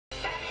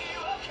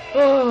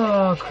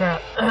Oh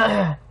crap.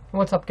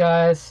 What's up,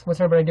 guys?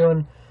 What's everybody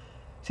doing?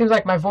 Seems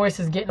like my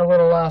voice is getting a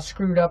little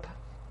screwed up.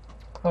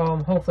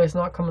 Hopefully it's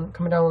not coming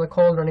down with a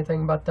cold or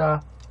anything, but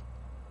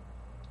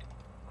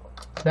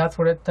that's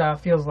what it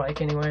feels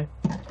like anyway.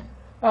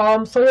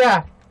 So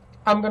yeah,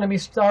 I'm gonna be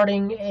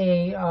starting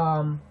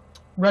a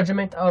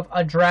regimen of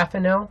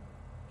Adrafinil,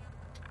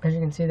 as you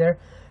can see there.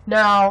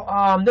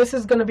 Now this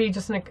is gonna be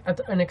just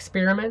an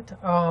experiment.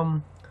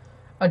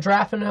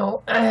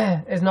 Adrafinil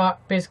is not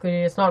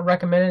it's not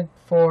recommended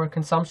for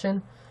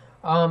consumption.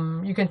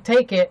 You can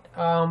take it,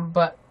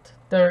 but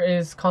there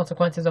is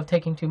consequences of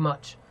taking too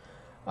much.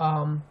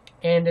 And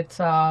it's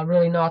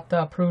really not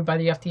approved by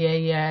the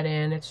FDA yet,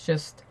 and it's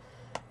just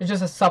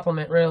a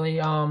supplement,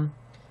 really.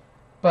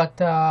 But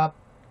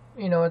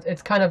you know,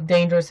 it's kind of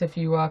dangerous if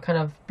you kind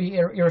of be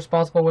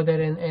irresponsible with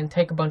it and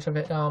take a bunch of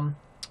it,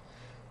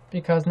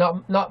 because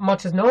not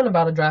much is known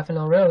about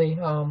Adrafinil, really.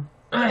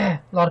 A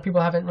lot of people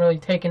haven't really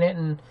taken it,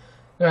 and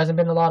there hasn't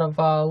been a lot of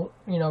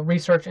you know,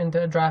 research into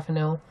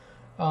Adrafinil,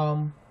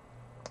 and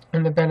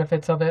the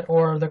benefits of it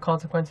or the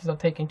consequences of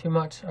taking too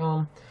much.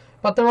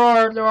 But there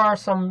are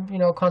some, you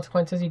know,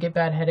 consequences. You get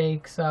bad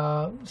headaches,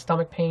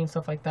 stomach pain,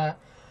 stuff like that.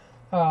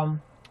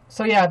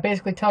 So yeah, it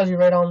basically tells you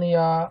right on the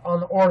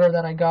order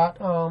that I got.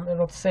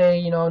 It'll say,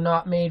 you know,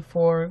 not made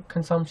for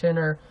consumption,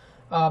 or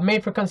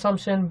made for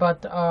consumption,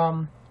 but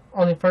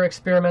only for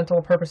experimental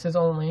purposes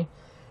only.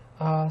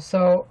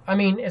 So I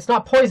mean, it's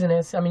not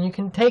poisonous. I mean, you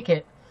can take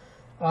it.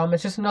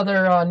 It's just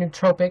another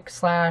nootropic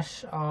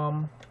slash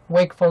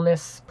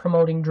wakefulness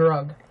promoting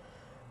drug.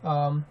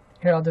 Here,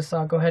 I'll just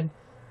go ahead.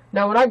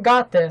 Now, when I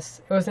got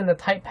this, it was in the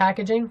tight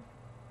packaging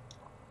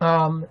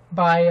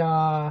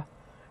by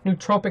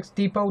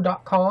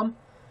nootropicsdepot.com,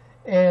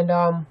 and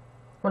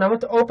when I went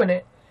to open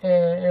it,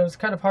 it was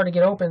kind of hard to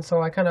get open,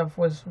 so I kind of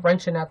was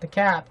wrenching at the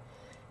cap,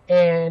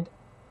 and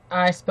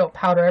I spilt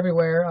powder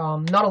everywhere.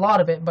 Not a lot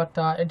of it, but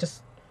it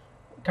just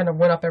kind of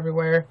went up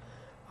everywhere.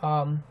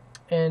 And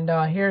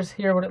here's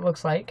what it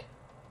looks like.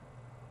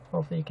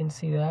 Hopefully you can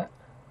see that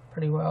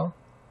pretty well.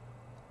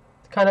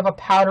 It's kind of a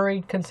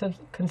powdery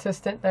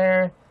consistency.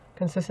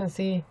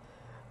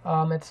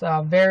 It's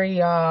very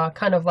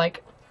kind of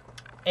like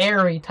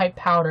airy type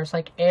powder. It's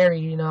like airy,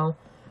 you know.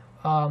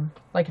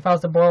 Like if I was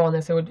to blow on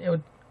this, it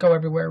would go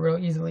everywhere real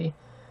easily.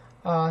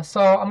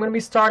 So I'm going to be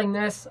starting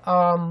this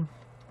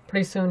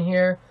pretty soon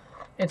here.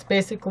 It's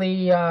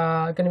basically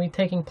going to be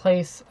taking the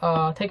place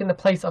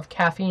of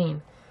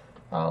caffeine.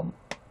 I'm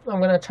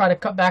going to try to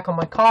cut back on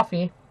my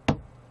coffee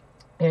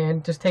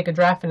and just take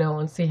Adrafinil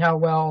and see how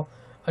well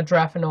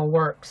Adrafinil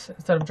works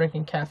instead of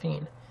drinking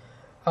caffeine.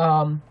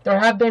 There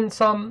have been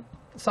some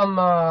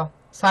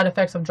side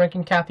effects of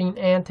drinking caffeine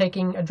and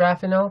taking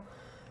Adrafinil,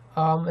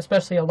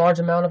 especially a large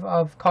amount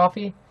of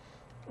coffee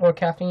or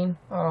caffeine.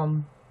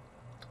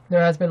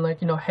 There has been, like,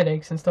 you know,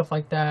 headaches and stuff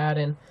like that,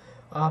 and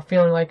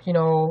feeling like, you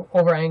know,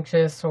 over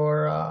anxious,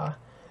 or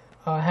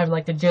having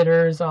like the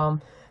jitters.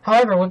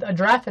 However, with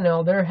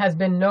Adrafinil, there has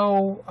been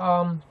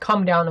no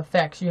come down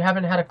effects. You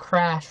haven't had a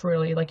crash,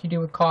 really, like you do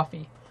with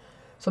coffee.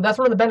 So that's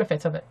one of the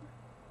benefits of it.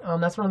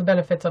 That's one of the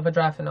benefits of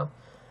Adrafinil.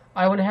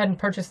 I went ahead and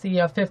purchased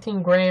the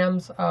 15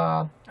 grams.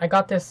 I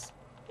got this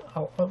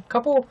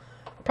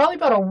probably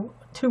about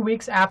 2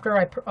 weeks after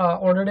I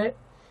ordered it.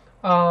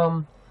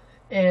 So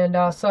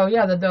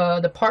yeah,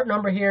 the part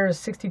number here is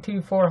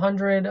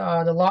 62400.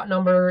 The lot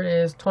number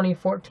is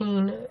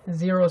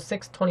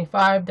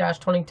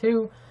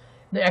 2014-0625-22.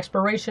 The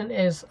expiration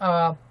is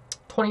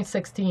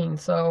 2016,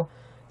 so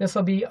this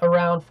will be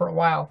around for a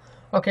while.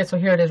 Okay, so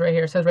here it is right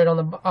here. It says right on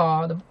the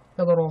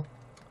little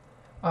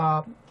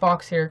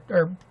box here,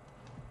 or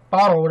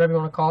bottle, whatever you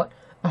want to call it.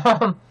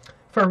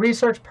 For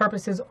research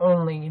purposes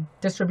only.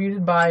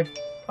 Distributed by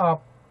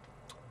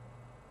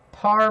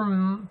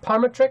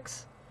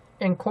Pharmatrix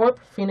Incorp,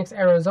 Phoenix,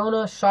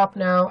 Arizona. Shop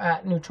now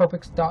at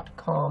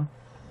nootropics.com.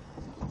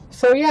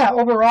 So yeah,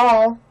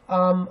 overall,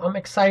 I'm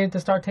excited to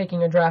start taking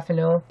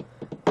Adrafinil.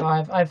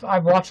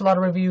 I've watched a lot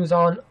of reviews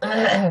on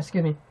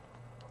excuse me,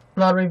 a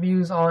lot of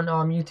reviews on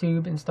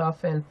YouTube and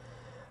stuff, and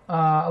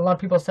a lot of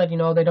people said, you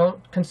know, they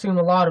don't consume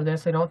a lot of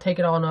this. They don't take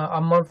it on a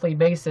monthly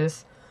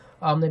basis.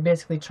 They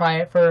basically try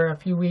it for a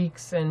few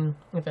weeks, and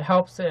if it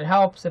helps, it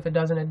helps. If it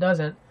doesn't, it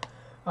doesn't.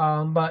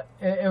 But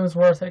it was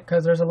worth it,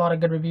 because there's a lot of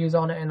good reviews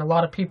on it, and a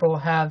lot of people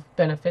have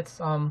benefits,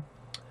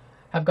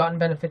 have gotten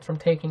benefits from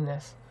taking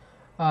this.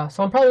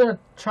 So I'm probably going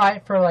to try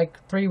it for like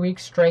 3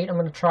 weeks straight. I'm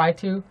going to try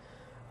to.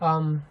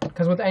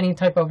 Because with any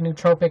type of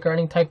nootropic or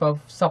any type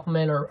of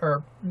supplement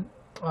or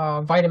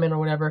vitamin or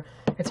whatever,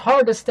 it's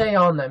hard to stay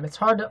on them. It's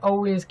hard to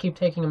always keep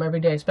taking them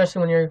every day,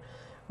 especially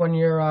when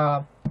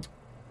you're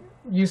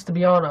used to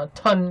be on a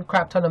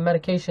crap ton of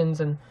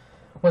medications, and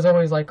was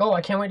always like, oh, I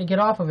can't wait to get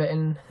off of it.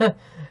 And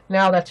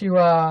now that you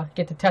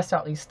get to test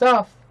out these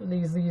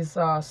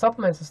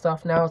supplements and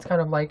stuff, now it's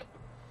kind of like,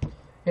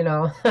 you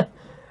know,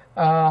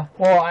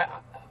 well,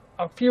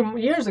 a few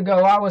years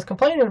ago, I was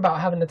complaining about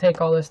having to take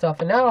all this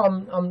stuff, and now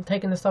I'm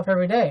taking this stuff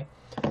every day.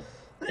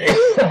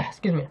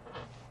 Excuse me.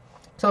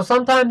 So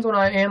sometimes when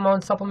I am on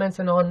supplements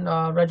and on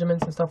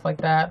regimens and stuff like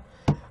that,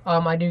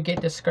 I do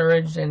get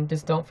discouraged and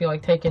just don't feel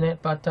like taking it,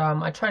 but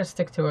I try to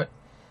stick to it,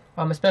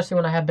 especially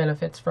when I have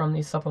benefits from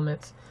these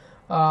supplements.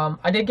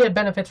 I did get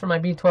benefits from my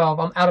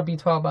B12. I'm out of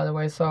B12, by the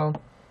way, so I'm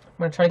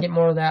going to try to get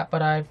more of that,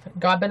 but I've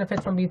got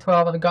benefits from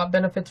B12. I've got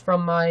benefits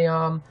from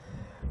my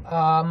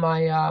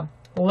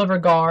liver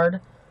guard,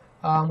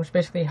 which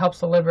basically helps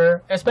the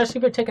liver. Especially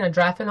if you're taking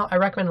Adrafinil, I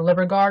recommend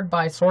Liver Guard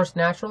by Source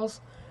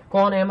Naturals. Go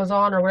on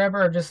Amazon or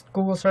wherever, or just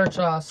Google search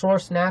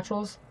Source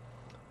Naturals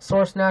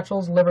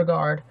Liver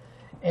Guard.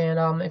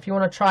 And if you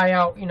want to try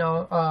out,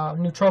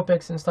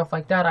 nootropics and stuff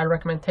like that, I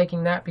recommend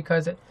taking that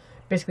because it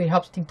basically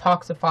helps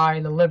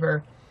detoxify the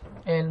liver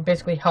and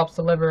basically helps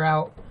the liver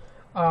out.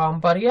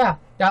 But yeah,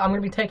 I'm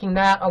going to be taking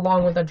that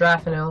along with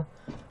Adrafinil.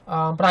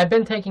 But I've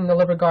been taking the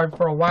Liver Guard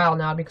for a while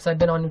now because I've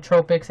been on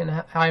nootropics and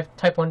I have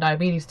type 1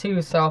 diabetes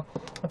too. So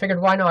I figured,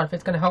 why not? If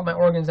it's going to help my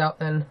organs out,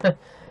 then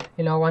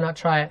why not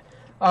try it?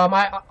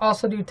 I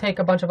also do take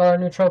a bunch of other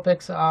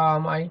nootropics.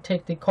 I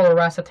take the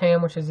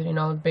coliracetam, which is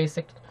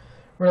basic.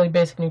 Really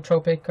basic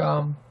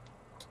nootropic.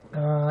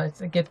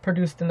 It gets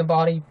produced in the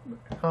body.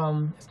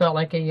 It's not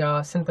like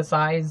a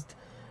synthesized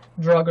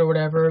drug or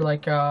whatever,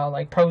 like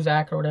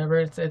Prozac or whatever.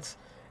 It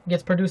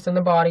gets produced in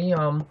the body.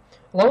 Along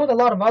with a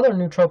lot of other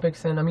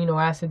nootropics and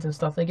amino acids and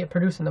stuff, they get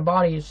produced in the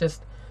body. It's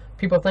just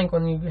people think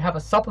when you have a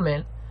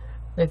supplement,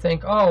 they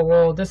think, oh,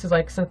 well, this is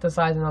like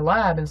synthesized in a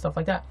lab and stuff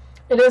like that.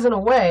 It is in a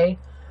way,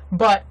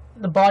 but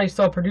the body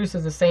still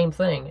produces the same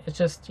thing. It's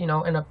just in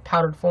a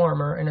powdered form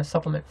or in a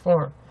supplement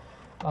form.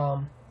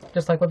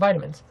 Just like with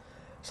vitamins.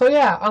 So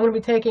yeah, I'm going to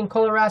be taking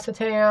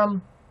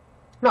choline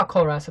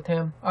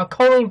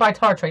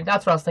bitartrate.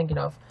 That's what I was thinking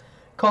of.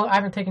 I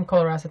haven't taken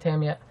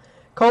coliracetam yet.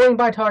 Choline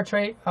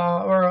bitartrate,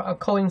 or a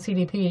choline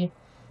CDP,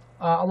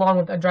 along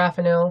with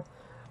Adrafinil.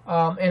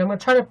 And I'm going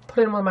to try to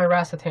put in with my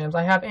racetams.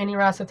 I have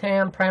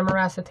aniracetam,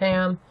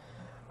 pramiracetam,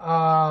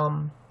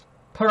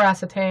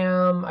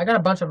 piracetam. I got a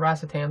bunch of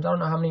racetams. I don't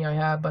know how many I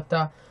have, but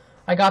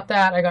I got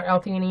that. I got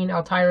L-theanine,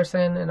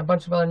 L-tyrosine, and a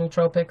bunch of other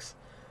nootropics.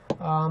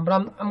 But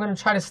I'm going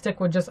to try to stick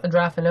with just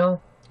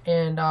Adrafinil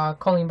and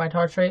choline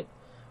bitartrate,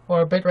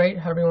 or bitrate,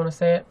 however you want to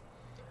say it.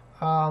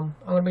 I'm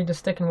going to be just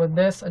sticking with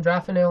this,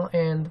 Adrafinil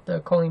and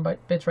the choline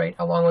bitrate,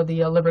 along with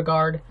the Liver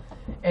Guard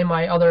and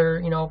my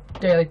other,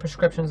 daily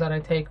prescriptions that I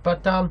take.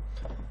 But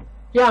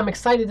yeah, I'm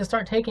excited to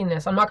start taking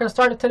this. I'm not going to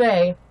start it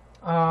today.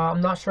 I'm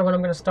not sure when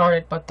I'm going to start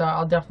it, but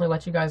I'll definitely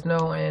let you guys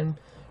know and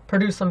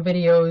produce some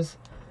videos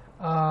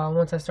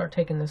once I start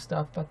taking this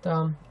stuff. But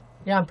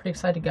yeah, I'm pretty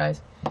excited,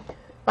 guys.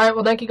 Alright,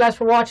 well, thank you guys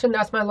for watching.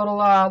 That's my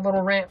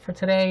little rant for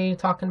today,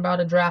 talking about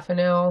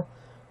Adrafinil,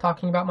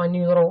 talking about my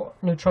new little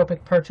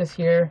nootropic purchase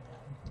here.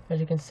 As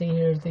you can see,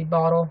 here's the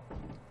bottle,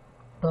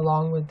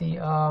 along with the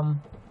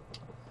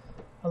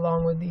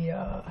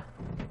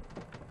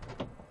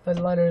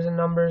letters and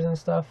numbers and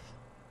stuff.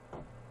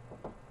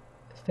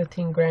 It's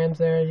 15 grams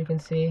there, as you can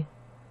see.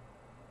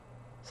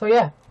 So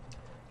yeah,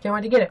 can't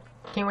wait to get it.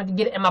 Can't wait to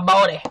get it in my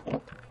body.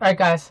 Alright,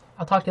 guys,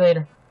 I'll talk to you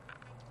later.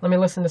 Let me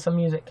listen to some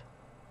music.